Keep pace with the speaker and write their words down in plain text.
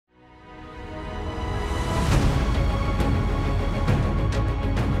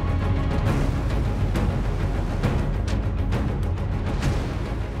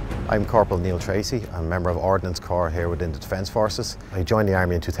I'm Corporal Neil Tracy. I'm a member of Ordnance Corps here within the Defence Forces. I joined the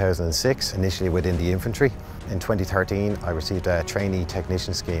Army in 2006, initially within the infantry. In 2013 I received a trainee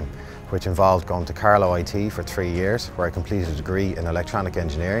technician scheme which involved going to Carlow IT for 3 years, where I completed a degree in electronic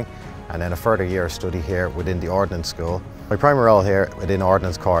engineering and then a further year of study here within the Ordnance School. My primary role here within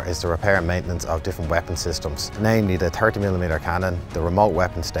Ordnance Corps is the repair and maintenance of different weapon systems, namely the 30mm cannon, the remote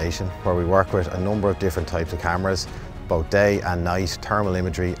weapon station, where we work with a number of different types of cameras, both day and night, thermal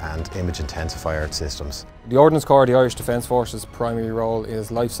imagery and image intensifier systems. The Ordnance Corps, the Irish Defence Forces' primary role is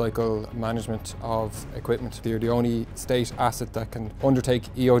life cycle management of equipment. They're the only state asset that can undertake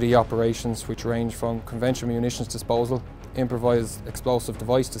EOD operations, which range from conventional munitions disposal, improvised explosive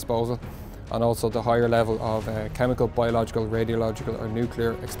device disposal, and also the higher level of chemical, biological, radiological or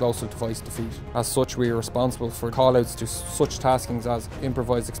nuclear explosive device defeat. As such, we are responsible for call-outs to such taskings as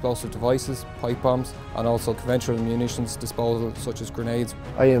improvised explosive devices, pipe bombs, and also conventional munitions disposal such as grenades.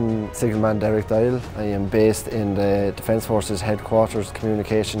 I am Signalman Derek Dial. I am based in the Defence Forces Headquarters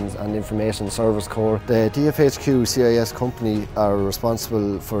Communications and Information Service Corps. The DFHQ CIS company are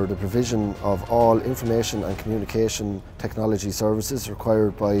responsible for the provision of all information and communication technology services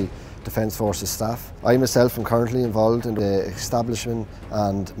required by Defence Forces staff. I myself am currently involved in the establishment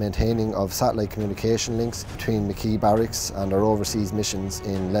and maintaining of satellite communication links between McKee Barracks and our overseas missions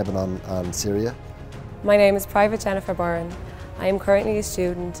in Lebanon and Syria. My name is Private Jennifer Byrne. I am currently a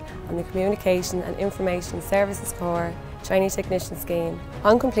student on the Communication and Information Services Corps Trainee Technician Scheme.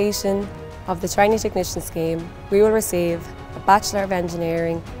 On completion of the Trainee Technician Scheme, we will receive a Bachelor of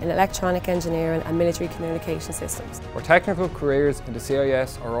Engineering in Electronic Engineering and Military Communication Systems. For technical careers in the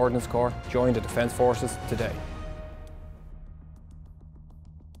CIS or Ordnance Corps, join the Defence Forces today.